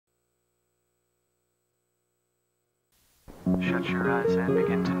Shut your eyes and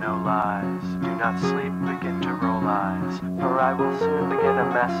begin to know lies. Do not sleep, begin to roll eyes. For I will soon begin a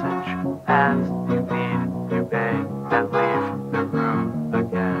message. As you feed, you pay, and leave the room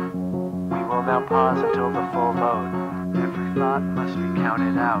again. We will now pause until the full vote. Every thought must be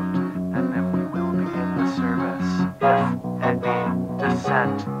counted out, and then we will begin the service. If any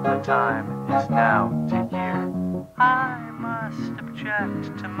dissent, the time is now to hear. I must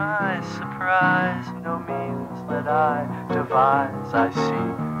object to my surprise. No means that I devise, I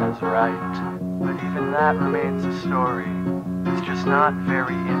see as right. But even that remains a story. It's just not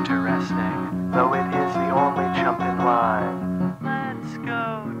very interesting, though it is the only chump in line. Let's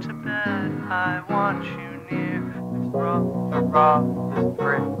go to bed, I want you near. It's raw, this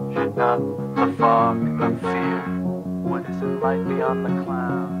bridge enough, the fog of fear. What is in light beyond the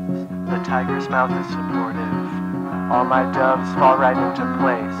clouds? The tiger's mouth is supportive. All my doves fall right into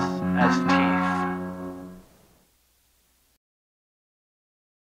place as tea